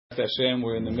Hashem,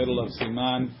 we're in the middle of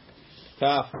Siman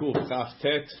Taf Kuf Chaf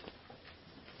Tet.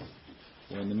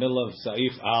 We're in the middle of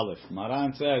Saif Aleph.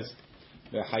 Maran says,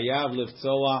 "Ve'hayav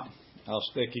liftzoa al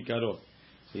shte kikarot."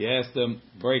 He has to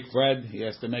break bread. He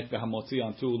has to make the hamotzi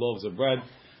on 2 loaves of bread,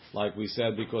 like we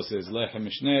said, because there's lechem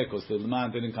mishneh, because the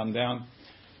man didn't come down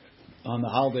on the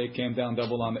holiday, it came down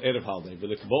double on the Erev holiday.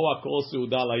 Ve'likboa kol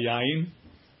seuda layayin,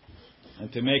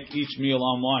 and to make each meal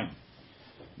on wine,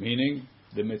 meaning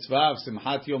the mitzvah of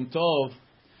Simchat Yom Tov,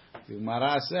 the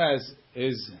Gemara says,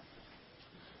 is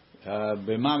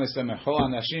b'ma mesamecho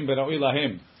anashim b'ra'ui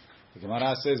lahim. The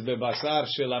Gemara says b'basar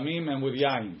shelamim and with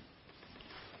yain.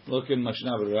 Look in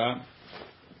Mishnah Berurah.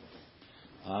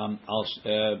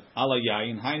 Ala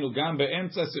yain hainu gam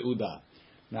be'emtza seuda.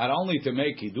 Not only to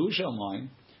make kiddush on wine,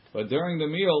 but during the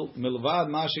meal, milvad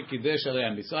ma shekidesh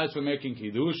aleim. Besides for making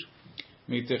kiddush,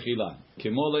 mitechila.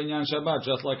 Kimo le'inyan Shabbat,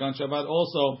 just like on Shabbat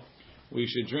also, we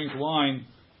should drink wine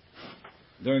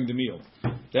during the meal.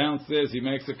 Downstairs, he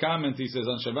makes a comment. He says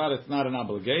on Shabbat it's not an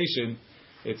obligation;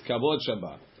 it's kavod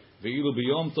Shabbat. Ve'ilu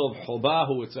b'yom tov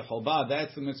chobahu. It's a chobah.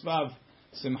 That's the mitzvah of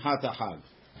Simchat Hag.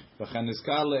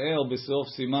 V'chanizkar le'el b'sof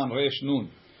siman resh nun.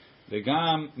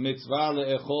 V'gam mitzvah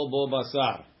le'echol bo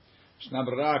basar. Mishnah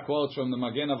Berurah quotes from the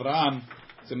Magen Avraham.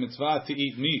 It's a mitzvah to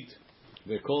eat meat.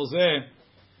 V'kol zeh.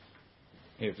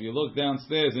 If you look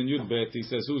downstairs in Yud Bet, he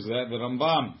says, "Who's that?" The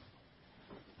Rambam.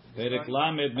 Perek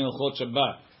Lamed Milchot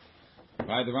Shabbat.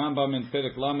 Right, the Rambam in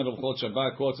Perek Lamed Milchot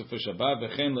Shabbat quotes it for Shabbat.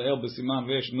 V'chein le'el b'siman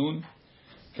resh nun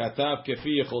katav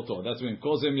kefi yecholto. That's when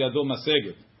kozem yado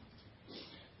maseged.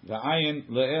 V'ayin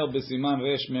le'el b'siman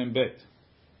resh mem bet.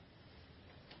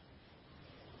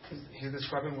 He's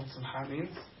describing what Simcha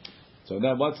means. So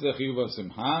that what's the chiyuv of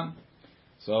Simcha?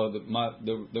 So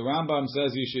the Rambam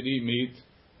says you should eat meat.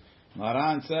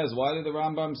 Maran says, why did the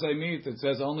Rambam say meat? It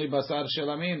says only basar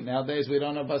shelamin. Nowadays we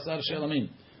don't have basar shelamin.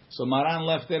 So Maran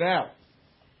left it out.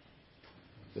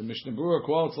 The Mishnah Berurah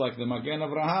quotes like the Magen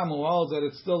Avraham, who holds that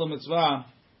it's still a mitzvah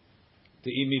to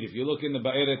eat meat. If you look in the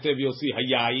Ba'er Tev, you'll see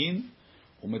hayayin,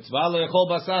 u'mitzvah le'echol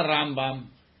basar Rambam.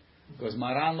 Because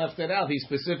Maran left it out.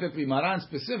 Maran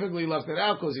specifically left it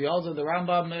out because he holds that the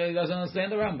Rambam he doesn't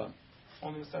understand the Rambam.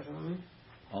 Only basar shelamin?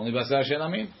 Only basar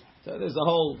shelamin. So there's a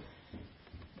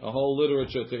whole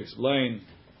literature to explain.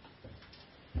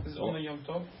 This is only Yom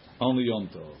Tov? Only Yom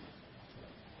Tov.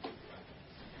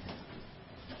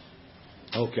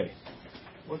 Okay.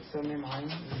 What's the name?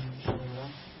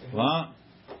 What?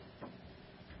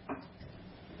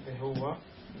 Behuwa.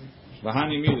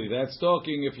 Vahani Mili. That's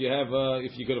talking if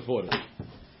you could afford it.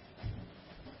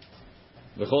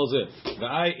 V'chol zeh.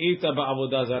 V'ai ita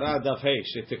ba'avodah zarah daf hey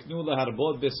sheteknu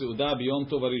laharbot beseuda b'yom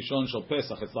tov harishon shel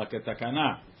Pesach. It's like a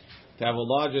takana. To have a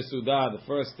larger Suda, the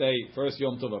first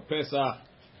Yom Tov of Pesach,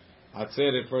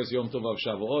 Atzeret, first Yom Tov of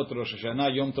Shavuot, Rosh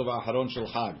Hashanah, Yom Tov Aharon Shel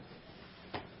Chag.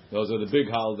 Those are the big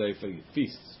holiday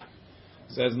feasts.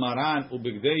 Says Maran,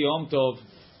 Ubigdei Yom Tov,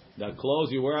 the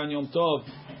clothes you wear on Yom Tov,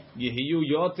 Yehiyu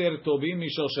Yoter Tovim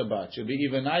Mishel Shabbat. Should be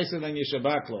even nicer than your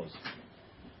Shabbat clothes.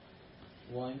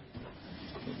 Why?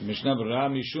 Mishnah Berurah,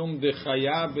 Mishum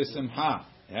Dechayav B'Simcha.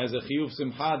 It has a Chiyuv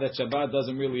Simcha that Shabbat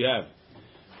doesn't really have.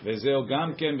 Vezeo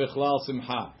gam ken bechlal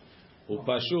simcha.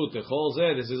 Upashut echol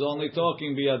zeh. This is only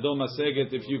talking biyado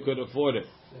maseget if you could afford it.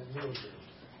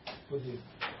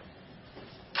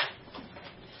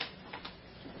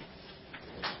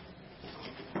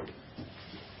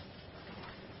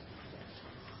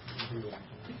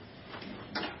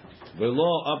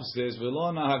 Velo upstairs.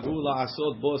 Velo nahagu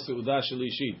la'asot bo seuda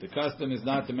shelishit. The custom is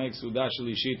not to make seuda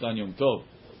shelishit on Yom Tov.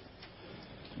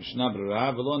 Mishnah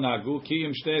Berurah v'lo nagu ki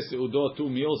im shte seudot 2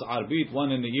 meals arbit,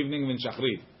 one in the evening and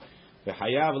shachrit.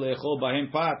 V'hayav le'echol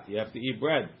bahem pat. You have to eat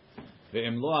bread.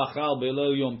 Ve'im lo achal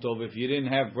be'leil Yom Tov. If you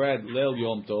didn't have bread leil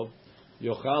Yom Tov,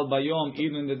 yochal bayom,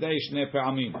 even in the day shnei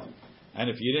pe'amim. And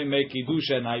if you didn't make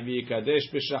kiddush at night, v'yikadesh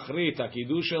b'shachrit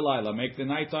kiddush elayla. Make the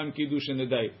nighttime kiddush in the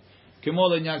day. Kimo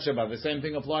le'inyan Shabbat. The same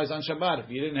thing applies on Shabbat. If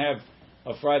you didn't have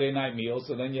a Friday night meal,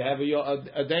 so then you have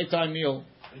a daytime meal.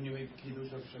 And you make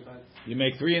kiddush of Shabbat. You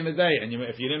make 3 in the day, and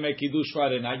if you didn't make kiddush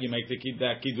Friday night, you make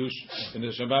that kiddush in the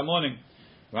Shabbat morning,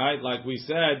 right? Like we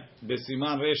said,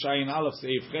 b'siman resh ayin aleph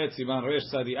seif chet, siman resh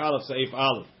tzadi aleph seif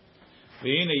aleph.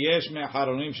 V'hine yesh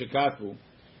me'acharonim shekatvu.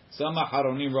 Some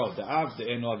acharonim wrote the av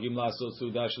de'enu agim la'asot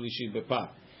suda shlishit bepat.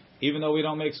 Even though we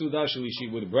don't make suda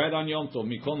shlishit with bread on Yom Tov,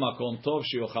 mikol makom tov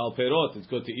sheyochal perot. It's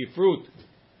good to eat fruit.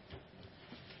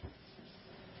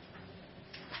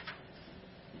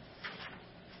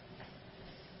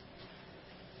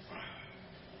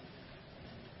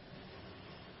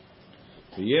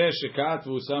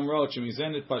 Some wrote,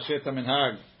 Shemizenet Pashet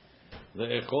HaMenhag,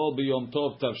 Le'echol b'yom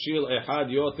tov tavshil echad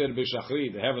yoter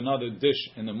b'shachri. They have another dish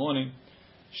in the morning.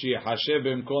 Sheyachashev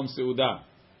b'mkom seudah.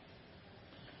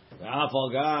 Ve'af al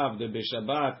gav the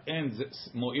b'shabbat and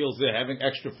mo'il zeh. Having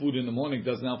extra food in the morning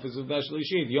doesn't help for seudah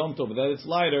shlishit. Yom tov, that it's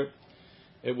lighter,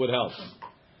 it would help.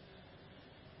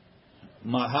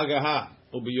 Mahagaha.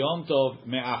 Ubiyom tov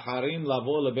me'acharin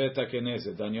lavo lebet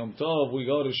haKnesset. On Yom Tov we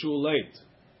go to shul late.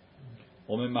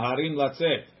 U'memaharin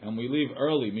latzet, and we leave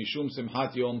early. Mishum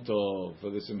simchat Yom Tov, for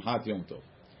the simchat Yom Tov.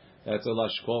 That's a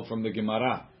lashkol from the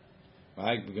Gemara.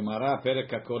 Right? The Gemara perek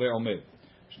hakore omed.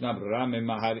 Shna brera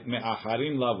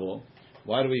me'acharin lavo.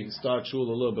 Why do we start shul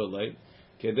a little bit late?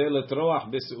 Kedei letroach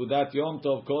b'seudat Yom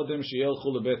Tov kodem sheyelchu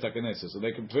lebet haKnesset. So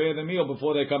they can prepare the meal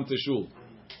before they come to shul.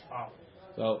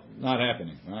 So not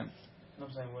happening, right?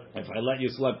 If I let you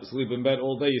sleep in bed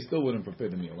all day, you still wouldn't prepare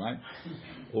the meal, right?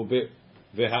 I'm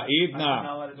not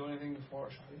allowed to do anything before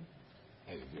Shachrit.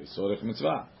 Sorech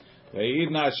mitzvah.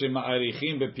 Ve'idna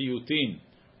shema'arichim bepiyutin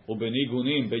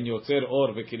ubenigunim ben yotzer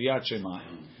or ve'kiryat shema.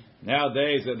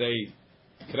 Nowadays that they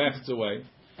crafts away.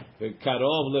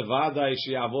 Ve'karov levada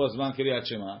yishiyavo zman kiryat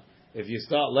shema. If you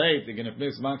start late, you're going to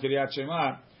miss zman kiryat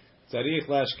shema. Tzarich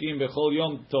lashkim bechol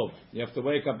yom tov. You have to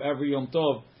wake up every yom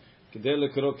tov. So if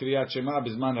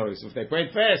they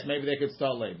prayed fast, maybe they could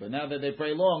start late. But now that they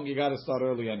pray long, you got to start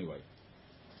early anyway.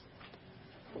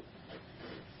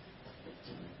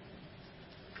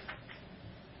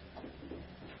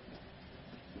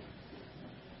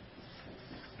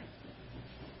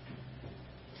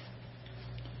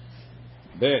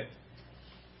 Bet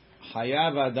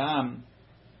Hayav Adam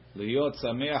liyot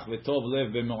sameach v'tov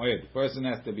lev b'moed. Person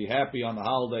has to be happy on the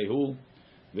holiday. Who?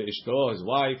 Ve'ishto, his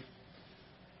wife.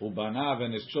 Ubanav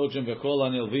and his children v'kol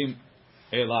hanilvim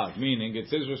elav. Meaning, it's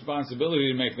his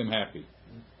responsibility to make them happy.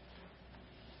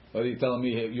 What are you telling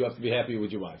me? You have to be happy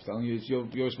with your wife. Telling you it's your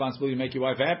responsibility to make your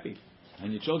wife happy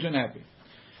and your children happy.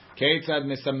 Keitzad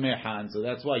mesamehan. So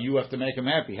that's why you have to make them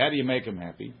happy. How do you make them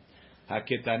happy?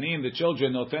 Haketanim, the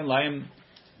children, noten lahem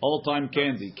all-time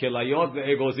candy. Kelayot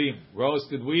ve'egozim,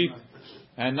 roasted wheat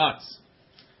and nuts.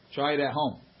 Try it at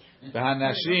home.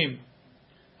 Hanashim.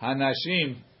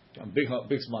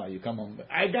 Big smile. You come home.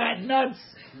 I got nuts.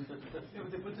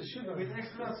 They put the sugar with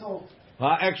extra salt.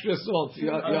 Extra salt.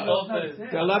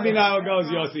 Let me know how it goes,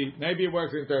 Yossi. Maybe it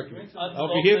works in Turkey.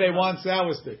 Over here they want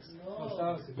sour sticks.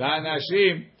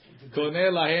 V'anashim koneh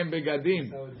lahem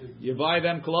begadim. You buy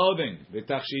them clothing,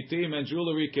 v'tachshitim and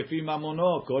jewelry kefi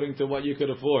mamono, according to what you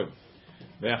could afford.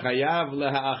 V'chayav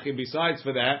leha'achi. Besides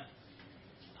for that,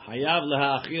 hayav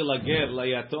leha'achi lager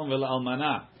layatom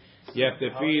ve'la'almanah. You have to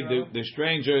feed the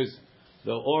strangers,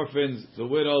 the orphans, the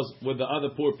widows, with the other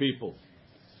poor people.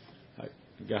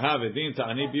 Every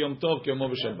Yom Tov,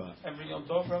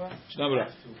 Rabbi?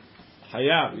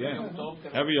 Hayav, yeah.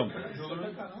 Every Yom Tov.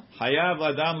 Hayav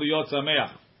Adam liyot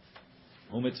sameach.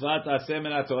 U'mitzvat aseh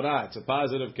min haTorah. It's a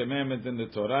positive commandment in the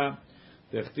Torah.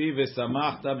 Techtiv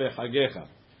v'samachta b'chagecha.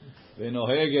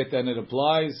 V'noheget, and it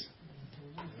applies.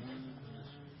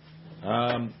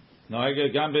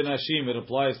 Gam benashim, it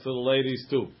applies to the ladies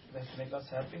too. They have to make us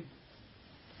happy?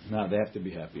 No, they have to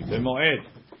be happy. B'moed.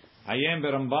 Hayem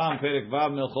berambam perek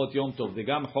vav melchot yom tov.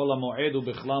 Degam chol hamoed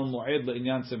ubechlal moed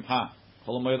le'inyan simcha.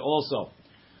 Chol hamoed also.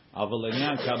 Aval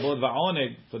le'inyan kabod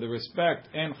va'oneg, for the respect,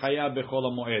 en chaya bechol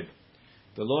hamoed.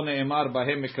 V'lo ne'emar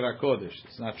bahem mikra kodesh.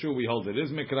 It's not true, we hold it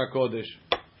is mikra kodesh.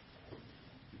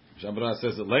 Shabra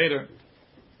says it later.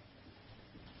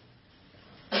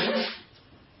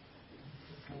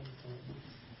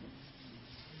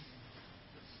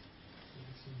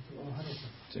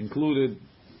 It's included.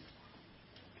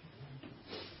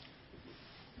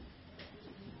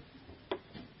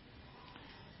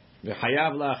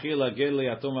 V'chayav la'achil ha'gel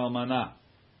le'yatom almana.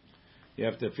 You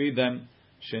have to feed them.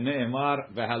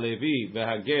 Shene'emar v'halevi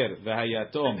v'hager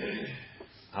v'hayatom.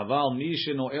 Aval mi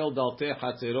sheno'el dalteh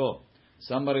chatzero.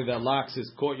 Somebody that locks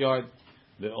his courtyard.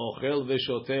 V'ochel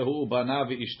v'shotehu ubana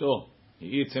v'ishto. He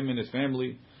eats him and his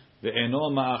family. V'eno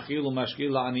ma'achil u'mashkil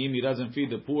la'aniyim. He doesn't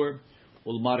feed the poor.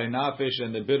 Ulmarenafish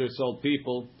and the bitter soul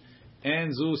people.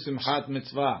 Enzu simchat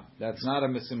mitzvah. That's not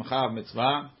a simcha of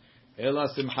mitzvah. Ela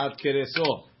simchat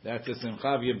kereso. That's a simcha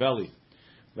of your belly.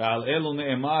 Ve'al elu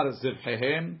ne'emar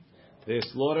zivhehem. They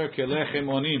slaughter kelechem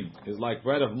onim. Is like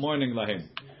bread of mourning lahem.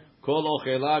 Kol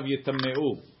ochelav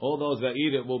yitameu. All those that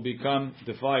eat it will become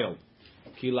defiled.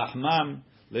 Ki lachmam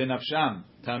lenafsham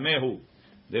tamehu.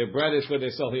 Their bread is for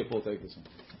their soul. Here, Paul, take this one.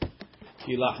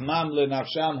 Ki lachmam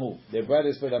lenafshamhu. Their bread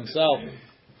is for themselves.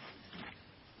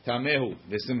 Tamehu.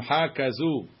 V'simcha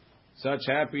kazu. Such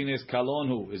happiness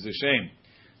kalonhu is a shame.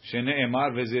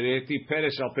 Shene'emar v'zireti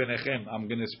peresh al penechem. I'm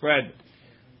going to spread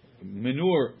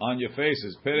manure on your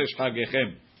faces. Perish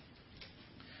chagechem.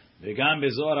 V'gam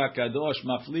bezohar hakadosh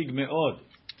maflig meod.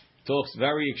 Talks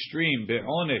very extreme.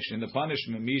 Be'onish, in the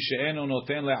punishment. Mi she'eno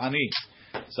noten le'ani.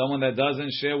 Someone that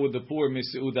doesn't share with the poor,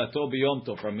 miseudato b'yom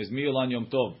tov, from his meal on Yom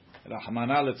Tov.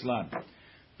 Rahmana litzlan.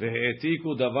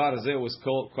 Ve'etiku davar ze was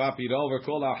copied over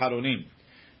kol ha'haronim.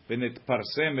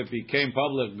 V'nitparsem, it became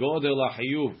public. Godel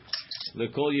ha'chiyuv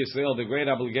lekol Yisrael, the great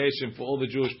obligation for all the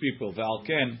Jewish people.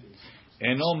 Ve'alken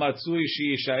eno matzui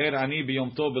she'yishaer ani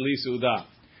b'yom tov b'li seudah.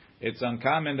 It's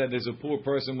uncommon that there's a poor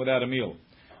person without a meal.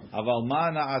 Aval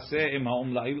ma na'aseh im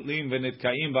ha'umla'im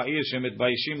v'nitkaim ba'ir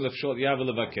shemitbayishim lefshot yav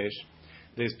levakesh.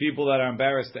 There's people that are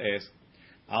embarrassed to ask.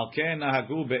 Al ken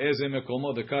nahagu be'ezeh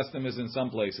mekomo. The custom is in some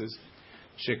places.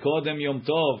 Shekodem Yom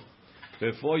Tov,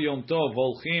 before Yom Tov,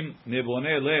 volchim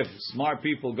nebonei lev. Smart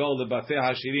people go lebatei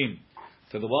hashirim,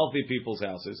 to the wealthy people's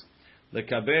houses.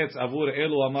 Lekabetz avur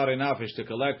elu amar nafesh, to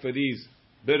collect for these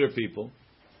bitter people.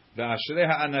 Ve'ashrei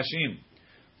ha'anashim.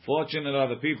 Fortunate are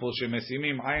the people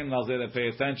shemesimim ayin lalzeh, that pay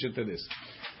attention to this.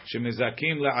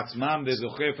 Shemezakim le'atzmam, they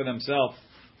zocheh for themselves.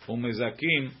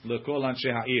 Umezakim lekol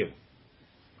anshe ha'ir.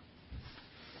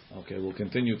 Okay, we'll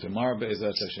continue tomorrow.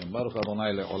 Be'ezat Hashem. Baruch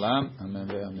Adonai le'olam. Amen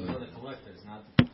ve'amen.